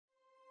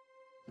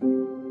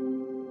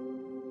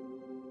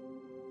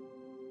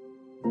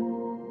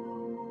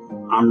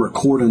I'm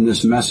recording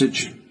this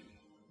message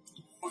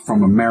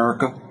from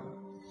America,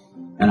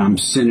 and I'm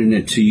sending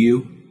it to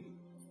you.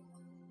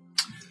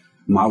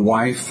 My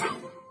wife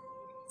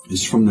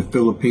is from the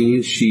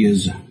Philippines. She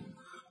is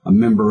a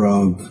member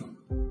of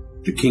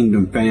the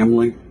Kingdom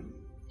family,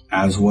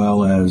 as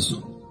well as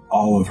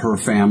all of her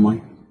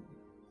family.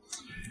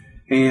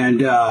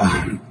 And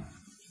I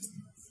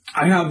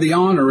have the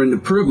honor and the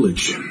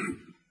privilege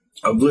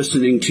of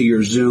listening to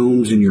your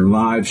Zooms and your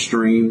live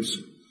streams.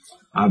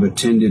 I've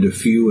attended a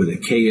few of the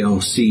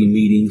KLC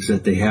meetings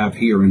that they have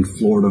here in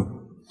Florida,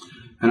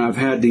 and I've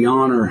had the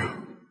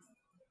honor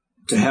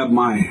to have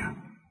my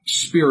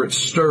spirit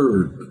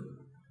stirred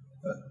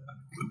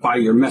by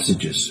your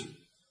messages.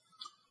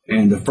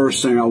 And the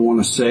first thing I want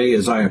to say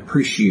is I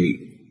appreciate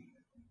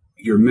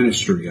your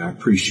ministry. I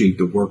appreciate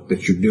the work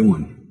that you're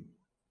doing.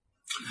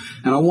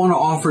 And I want to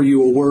offer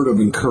you a word of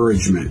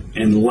encouragement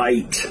in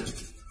light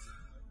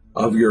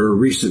of your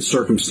recent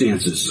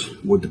circumstances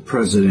with the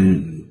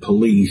president and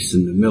police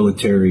and the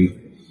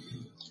military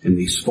and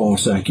these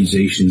false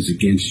accusations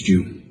against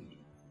you.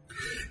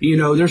 You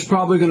know, there's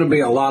probably going to be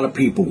a lot of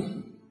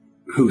people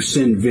who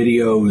send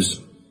videos,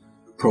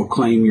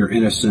 proclaim your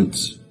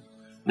innocence,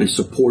 and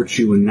support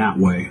you in that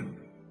way.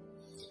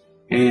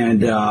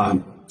 And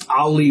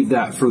I'll leave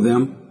that for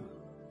them.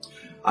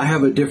 I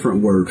have a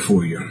different word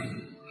for you.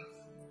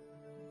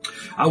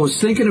 I was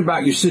thinking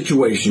about your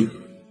situation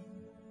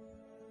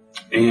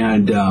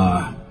and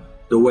the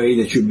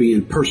way that you're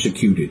being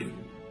persecuted.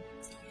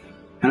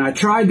 And I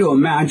tried to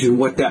imagine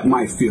what that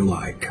might feel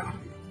like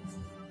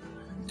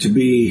to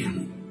be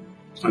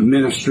a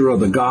minister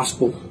of the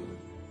gospel,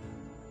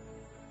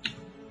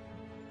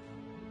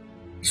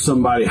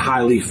 somebody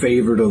highly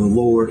favored of the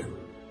Lord,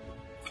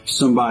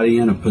 somebody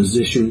in a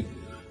position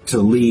to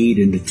lead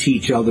and to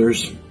teach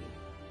others,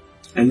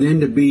 and then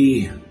to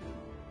be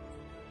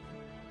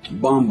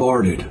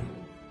bombarded,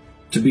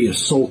 to be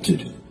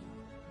assaulted,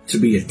 to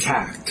be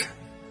attacked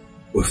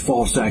with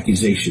false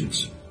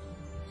accusations.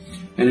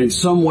 And in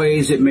some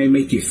ways it may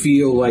make you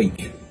feel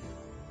like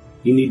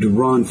you need to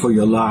run for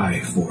your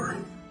life or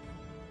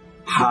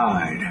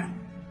hide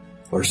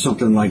or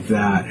something like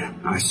that.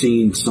 I've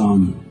seen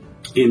some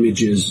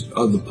images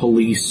of the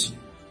police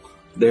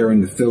there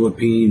in the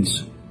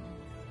Philippines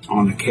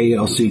on the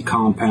KLC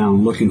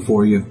compound looking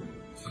for you.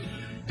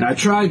 And I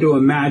tried to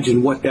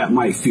imagine what that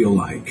might feel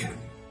like.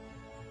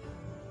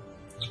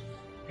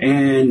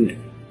 And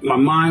my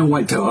mind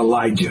went to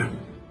Elijah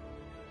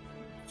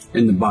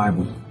in the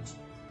Bible.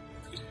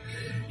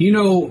 You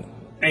know,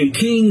 in 1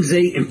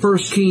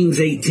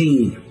 Kings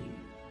 18,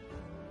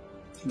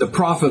 the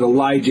prophet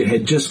Elijah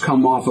had just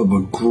come off of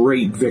a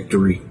great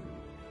victory.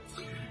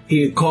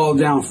 He had called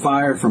down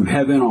fire from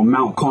heaven on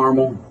Mount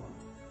Carmel.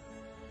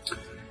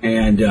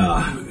 And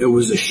it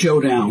was a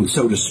showdown,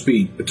 so to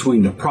speak,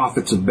 between the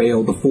prophets of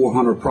Baal, the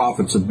 400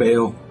 prophets of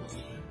Baal,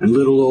 and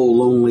little old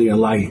lonely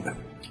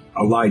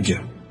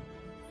Elijah.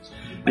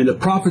 And the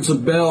prophets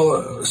of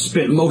Baal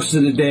spent most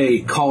of the day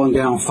calling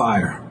down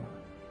fire.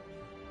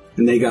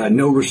 And they got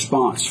no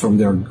response from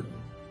their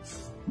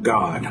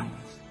God.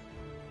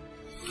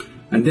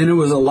 And then it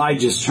was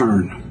Elijah's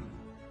turn.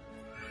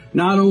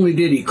 Not only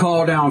did he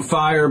call down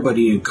fire, but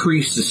he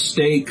increased the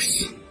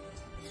stakes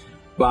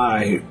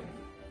by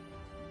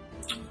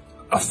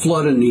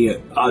flooding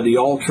the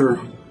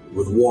altar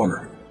with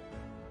water.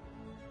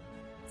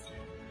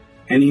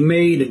 And he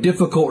made a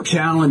difficult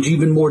challenge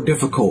even more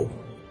difficult,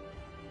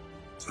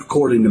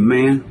 according to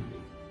man.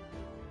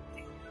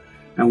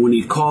 And when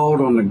he called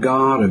on the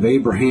God of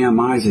Abraham,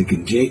 Isaac,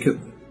 and Jacob,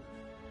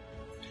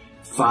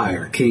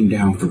 fire came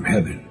down from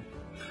heaven.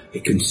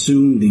 It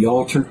consumed the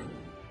altar.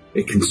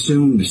 It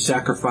consumed the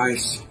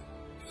sacrifice.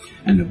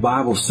 And the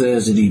Bible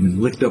says it even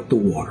licked up the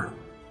water.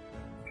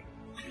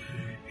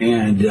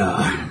 And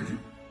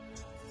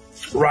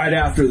right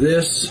after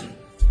this,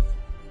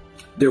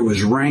 there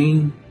was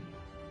rain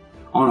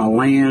on a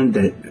land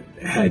that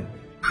had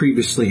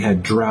previously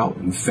had drought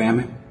and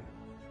famine.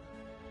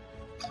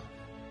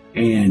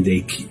 And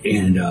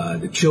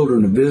the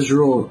children of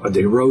Israel,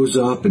 they rose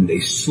up and they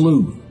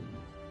slew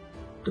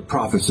the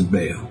prophets of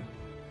Baal.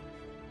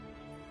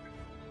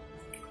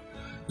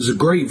 It was a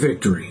great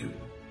victory.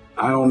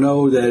 I don't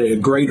know that a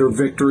greater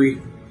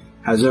victory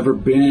has ever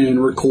been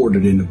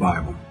recorded in the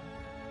Bible.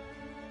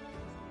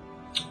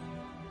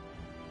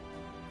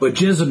 But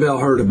Jezebel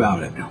heard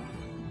about it.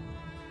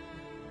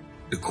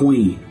 The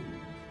queen,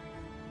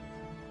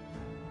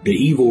 the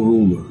evil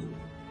ruler.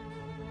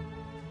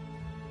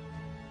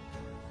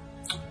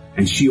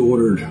 And she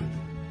ordered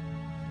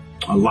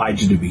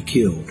Elijah to be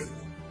killed.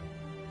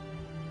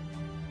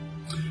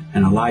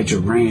 And Elijah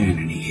ran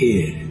and he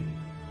hid.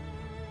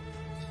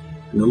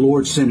 And the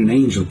Lord sent an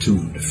angel to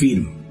him to feed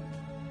him,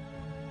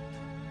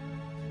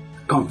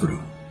 to comfort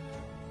him.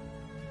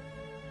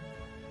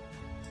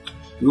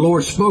 And the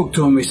Lord spoke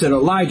to him. He said,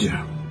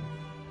 Elijah,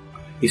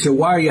 he said,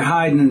 why are you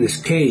hiding in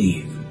this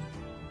cave?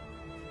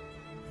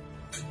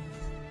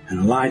 And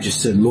Elijah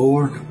said,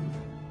 Lord,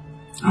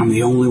 I'm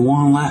the only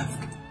one left.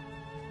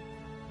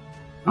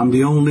 I'm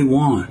the only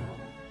one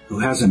who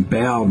hasn't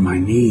bowed my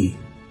knee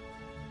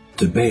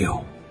to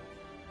Baal.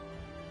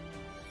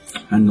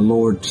 And the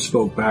Lord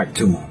spoke back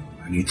to him,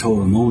 and he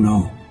told him, oh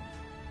no,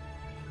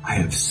 I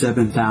have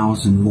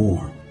 7,000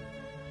 more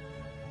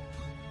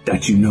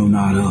that you know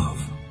not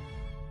of,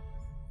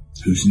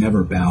 who's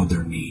never bowed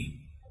their knee.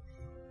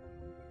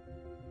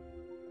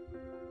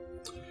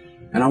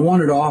 And I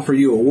wanted to offer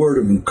you a word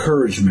of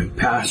encouragement,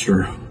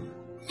 Pastor,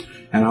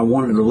 and I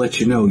wanted to let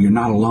you know you're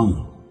not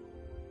alone.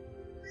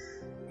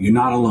 You're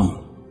not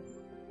alone.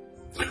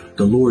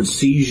 The Lord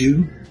sees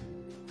you.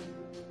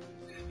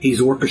 He's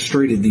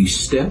orchestrated these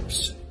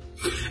steps.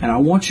 And I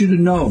want you to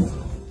know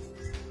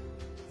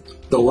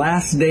the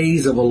last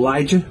days of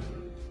Elijah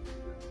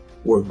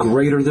were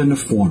greater than the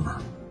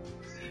former.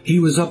 He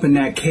was up in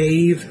that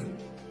cave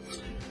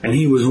and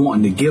he was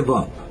wanting to give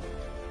up.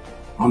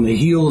 On the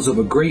heels of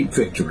a great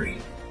victory,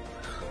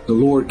 the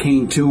Lord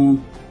came to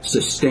him,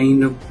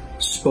 sustained him,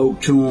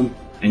 spoke to him,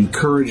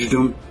 encouraged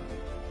him,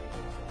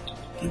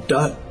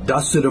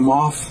 dusted him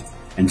off,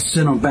 and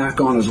sent him back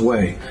on his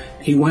way.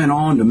 He went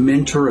on to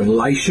mentor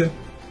Elisha,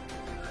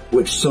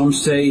 which some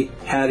say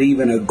had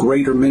even a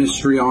greater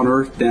ministry on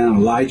earth than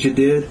Elijah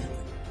did.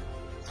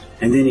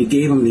 And then he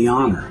gave him the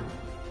honor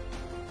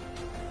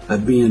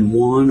of being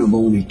one of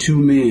only 2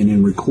 men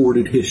in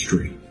recorded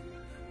history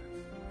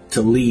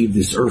to leave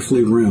this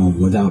earthly realm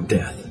without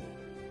death.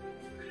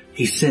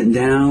 He sent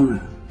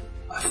down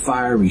a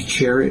fiery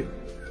chariot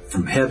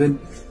from heaven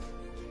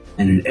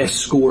and an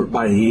escort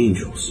by the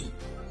angels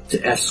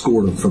to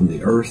escort him from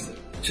the earth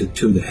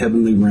to the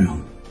heavenly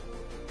realm.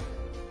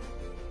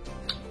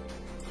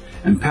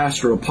 And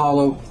Pastor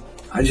Apollo,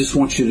 I just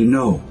want you to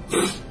know,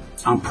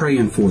 I'm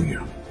praying for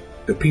you.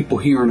 The people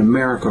here in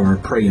America are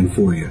praying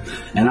for you.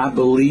 And I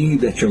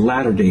believe that your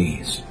latter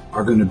days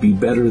are going to be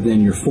better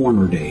than your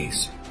former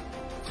days.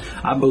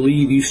 I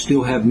believe you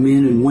still have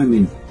men and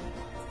women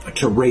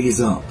to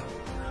raise up.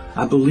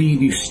 I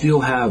believe you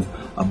still have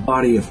a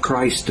body of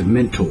Christ to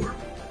mentor.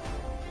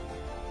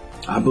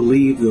 I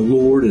believe the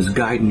Lord is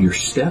guiding your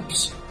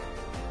steps.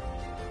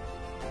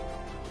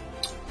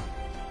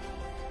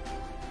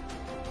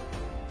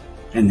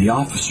 And the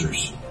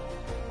officers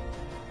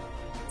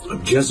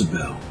of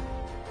Jezebel,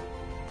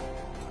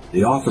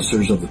 the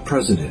officers of the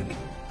president,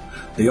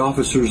 the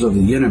officers of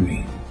the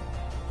enemy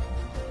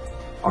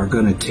are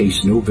going to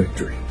taste no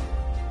victory.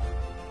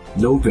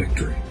 No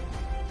victory.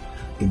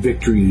 The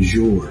victory is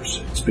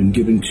yours. It's been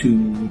given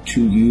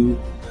to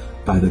you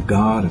by the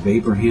God of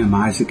Abraham,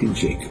 Isaac, and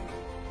Jacob.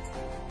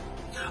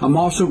 I'm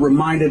also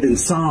reminded in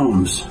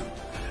Psalms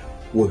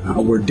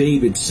where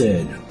David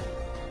said,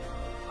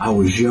 I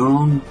was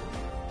young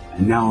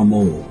and now I'm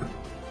old,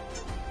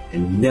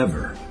 and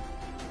never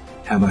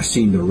have I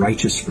seen the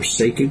righteous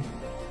forsaken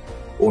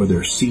or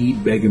their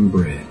seed begging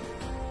bread.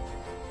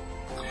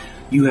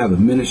 You have a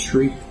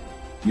ministry,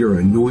 you're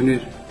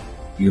anointed,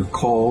 you're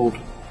called,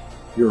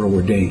 you're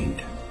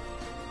ordained.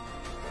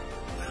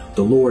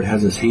 The Lord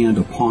has his hand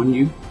upon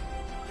you,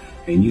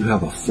 and you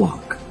have a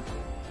flock.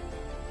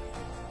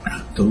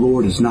 The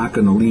Lord is not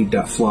going to leave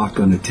that flock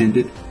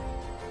unattended,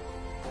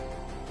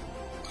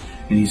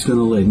 and he's going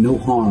to let no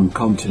harm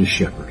come to the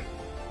shepherd.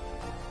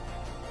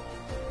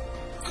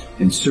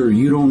 And sir,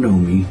 you don't know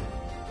me,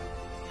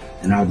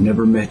 and I've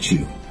never met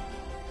you,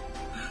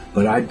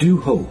 but I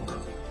do hope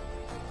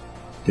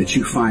that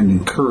you find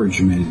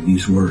encouragement in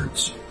these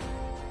words.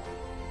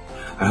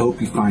 I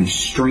hope you find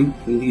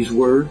strength in these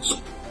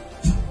words,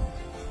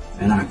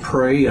 and I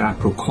pray and I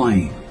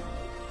proclaim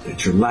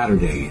that your latter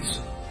days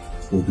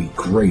will be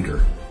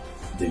greater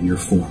than your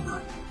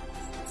former.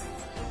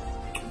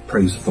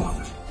 Praise the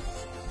Father,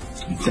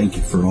 and thank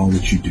you for all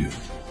that you do.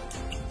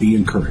 Be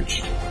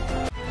encouraged.